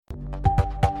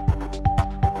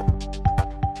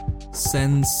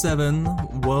Send 7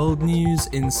 World News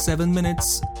in 7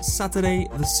 minutes, Saturday,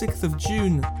 the 6th of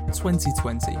June,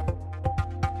 2020.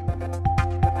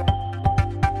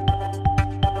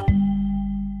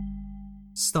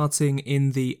 Starting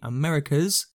in the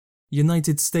Americas,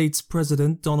 United States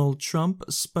President Donald Trump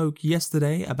spoke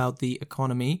yesterday about the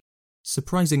economy.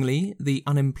 Surprisingly, the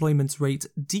unemployment rate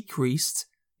decreased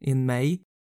in May.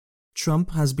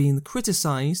 Trump has been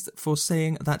criticized for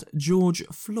saying that George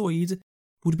Floyd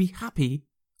would be happy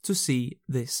to see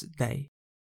this day.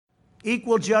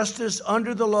 Equal justice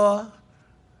under the law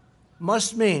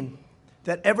must mean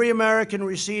that every American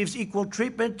receives equal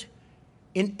treatment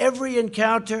in every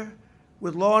encounter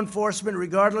with law enforcement,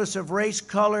 regardless of race,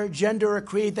 color, gender, or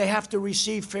creed. They have to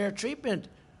receive fair treatment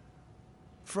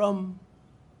from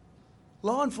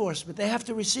law enforcement. They have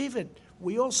to receive it.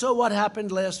 We all saw what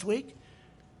happened last week.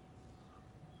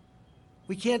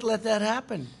 We can't let that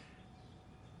happen.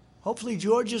 Hopefully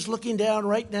George is looking down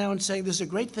right now and saying, this is a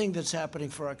great thing that's happening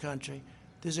for our country.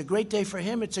 This is a great day for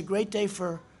him. It's a great day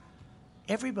for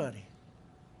everybody.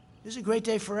 This is a great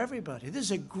day for everybody. This is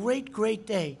a great, great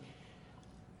day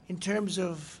in terms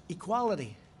of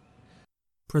equality.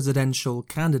 Presidential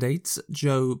candidate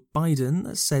Joe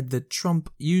Biden said that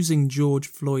Trump using George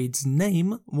Floyd's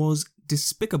name was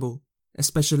despicable,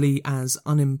 especially as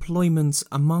unemployment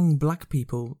among black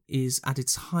people is at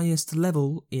its highest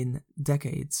level in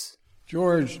decades.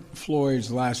 George Floyd's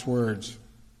last words,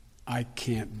 "I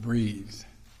can't breathe.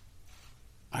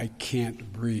 I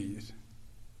can't breathe,"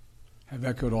 have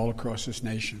echoed all across this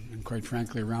nation and, quite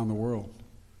frankly, around the world.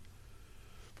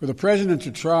 For the president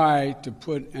to try to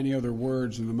put any other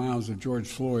words in the mouths of George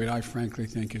Floyd, I frankly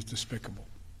think is despicable.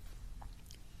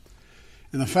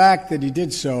 And the fact that he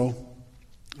did so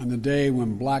on the day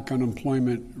when black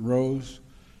unemployment rose,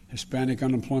 Hispanic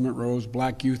unemployment rose,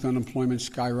 black youth unemployment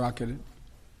skyrocketed,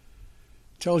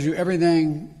 tells you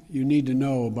everything you need to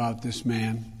know about this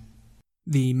man.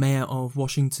 The mayor of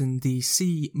Washington,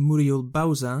 D.C., Muriel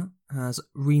Bowser, has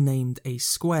renamed a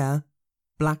square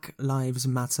Black Lives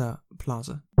Matter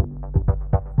Plaza.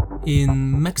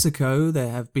 In Mexico,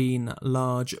 there have been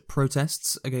large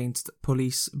protests against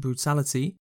police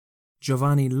brutality.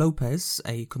 Giovanni Lopez,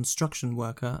 a construction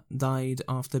worker, died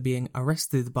after being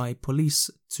arrested by police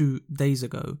 2 days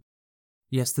ago.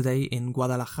 Yesterday in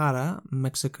Guadalajara,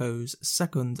 Mexico's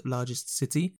second largest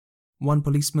city, one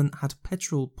policeman had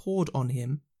petrol poured on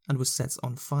him and was set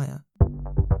on fire.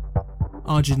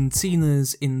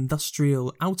 Argentina's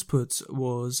industrial output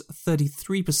was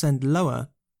 33% lower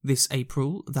this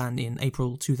April than in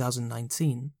April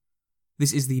 2019.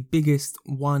 This is the biggest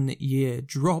one-year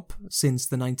drop since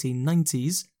the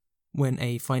 1990s, when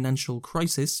a financial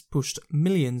crisis pushed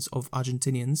millions of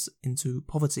Argentinians into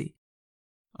poverty.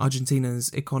 Argentina's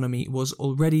economy was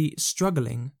already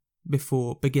struggling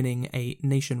before beginning a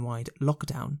nationwide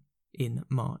lockdown in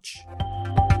March.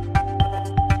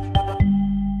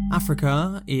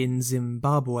 Africa, in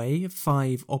Zimbabwe,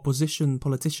 5 opposition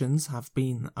politicians have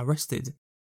been arrested.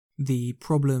 The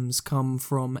problems come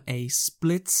from a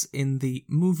split in the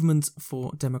Movement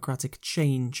for Democratic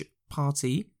Change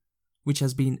party, which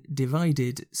has been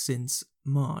divided since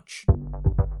March.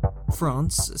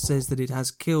 France says that it has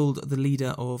killed the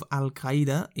leader of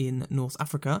Al-Qaeda in North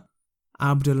Africa.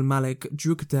 Abdelmalek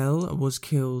Djoukdel was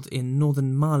killed in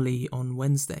northern Mali on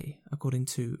Wednesday, according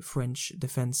to French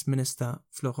Defense Minister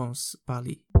Florence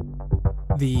Parly.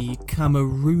 The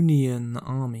Cameroonian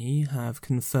army have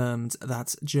confirmed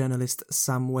that journalist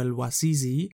Samuel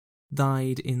Wazizi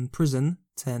died in prison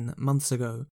 10 months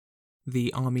ago.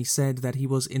 The army said that he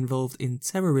was involved in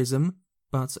terrorism,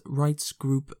 but rights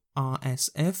group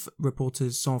RSF,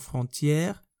 Reporters Sans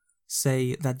Frontières,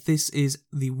 say that this is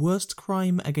the worst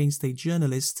crime against a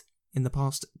journalist in the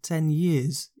past 10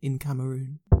 years in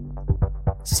Cameroon.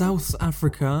 South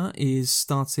Africa is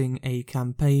starting a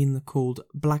campaign called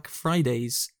Black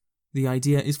Fridays. The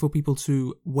idea is for people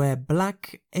to wear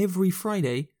black every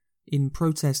Friday in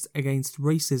protest against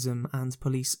racism and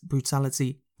police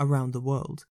brutality around the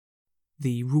world.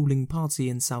 The ruling party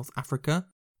in South Africa,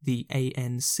 the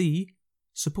ANC,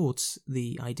 supports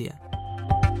the idea.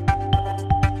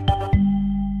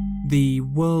 The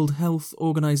World Health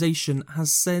Organization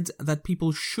has said that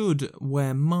people should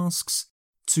wear masks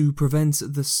to prevent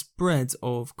the spread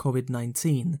of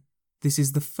COVID-19. This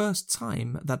is the first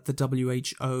time that the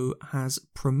WHO has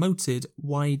promoted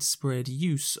widespread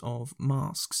use of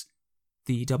masks.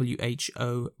 The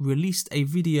WHO released a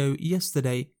video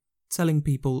yesterday telling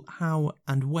people how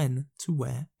and when to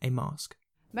wear a mask.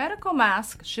 Medical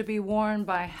masks should be worn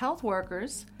by health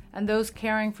workers and those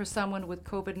caring for someone with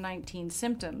COVID-19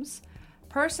 symptoms,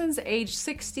 persons aged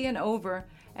 60 and over,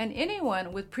 and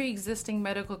anyone with pre-existing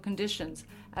medical conditions,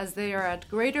 as they are at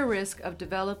greater risk of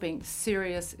developing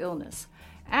serious illness,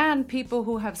 and people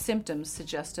who have symptoms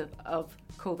suggestive of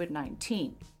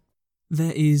COVID-19.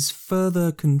 There is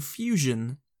further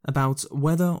confusion about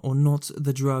whether or not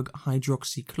the drug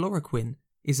hydroxychloroquine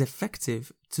is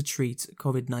effective to treat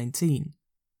COVID-19.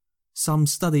 Some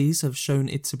studies have shown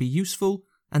it to be useful,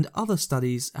 and other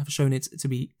studies have shown it to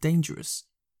be dangerous.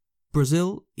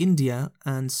 Brazil, India,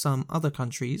 and some other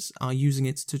countries are using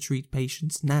it to treat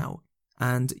patients now,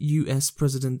 and US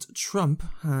President Trump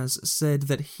has said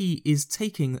that he is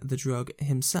taking the drug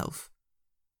himself.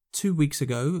 2 weeks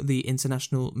ago, the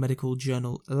international medical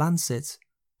journal Lancet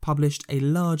published a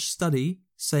large study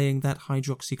saying that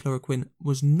hydroxychloroquine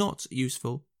was not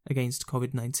useful against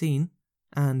COVID-19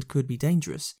 and could be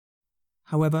dangerous.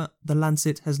 However, the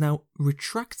Lancet has now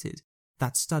retracted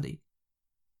that study.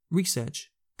 Research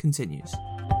continues.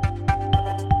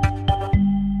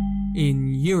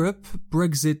 In Europe,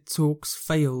 Brexit talks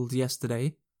failed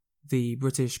yesterday. The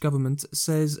British government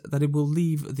says that it will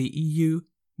leave the EU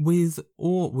with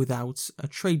or without a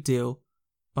trade deal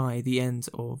by the end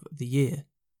of the year.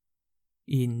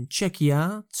 In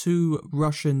Czechia, 2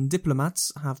 Russian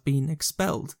diplomats have been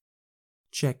expelled.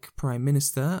 Czech Prime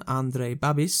Minister Andrej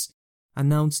Babiš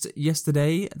announced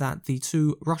yesterday that the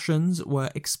 2 Russians were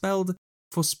expelled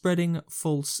for spreading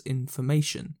false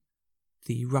information.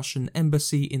 The Russian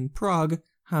embassy in Prague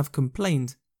have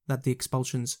complained that the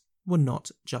expulsions were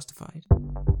not justified.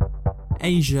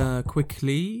 Asia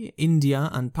quickly. India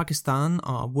and Pakistan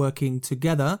are working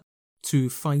together to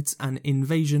fight an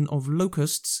invasion of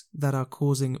locusts that are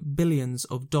causing billions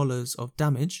of dollars of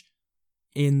damage.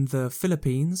 In the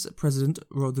Philippines, President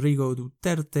Rodrigo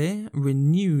Duterte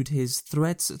renewed his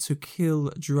threats to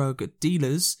kill drug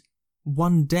dealers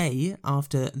 1 day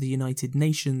after the United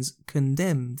Nations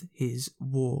condemned his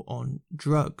war on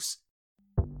drugs.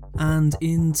 And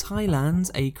in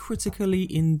Thailand, a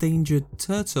critically endangered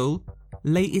turtle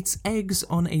lay its eggs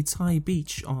on a Thai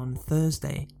beach on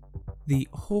Thursday. The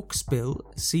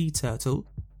hawksbill sea turtle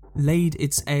laid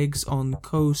its eggs on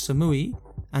Koh Samui,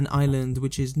 an island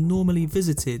which is normally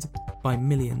visited by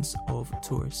millions of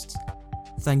tourists.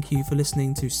 Thank you for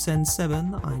listening to Send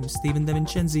 7. I'm Stephen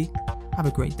DeVincenzi. Have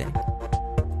a great day.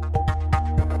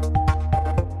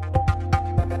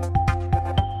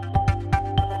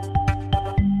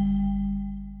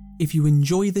 If you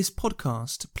enjoy this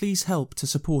podcast, please help to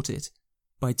support it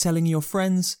by telling your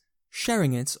friends,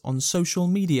 sharing it on social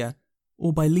media,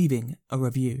 or by leaving a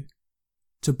review.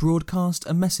 To broadcast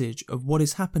a message of what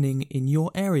is happening in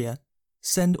your area,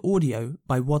 send audio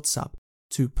by WhatsApp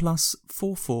to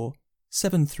 +44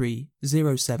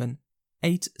 7307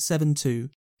 872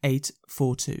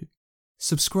 842.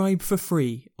 Subscribe for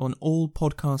free on all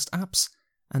podcast apps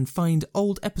and find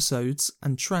old episodes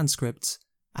and transcripts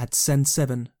at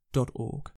send7.org.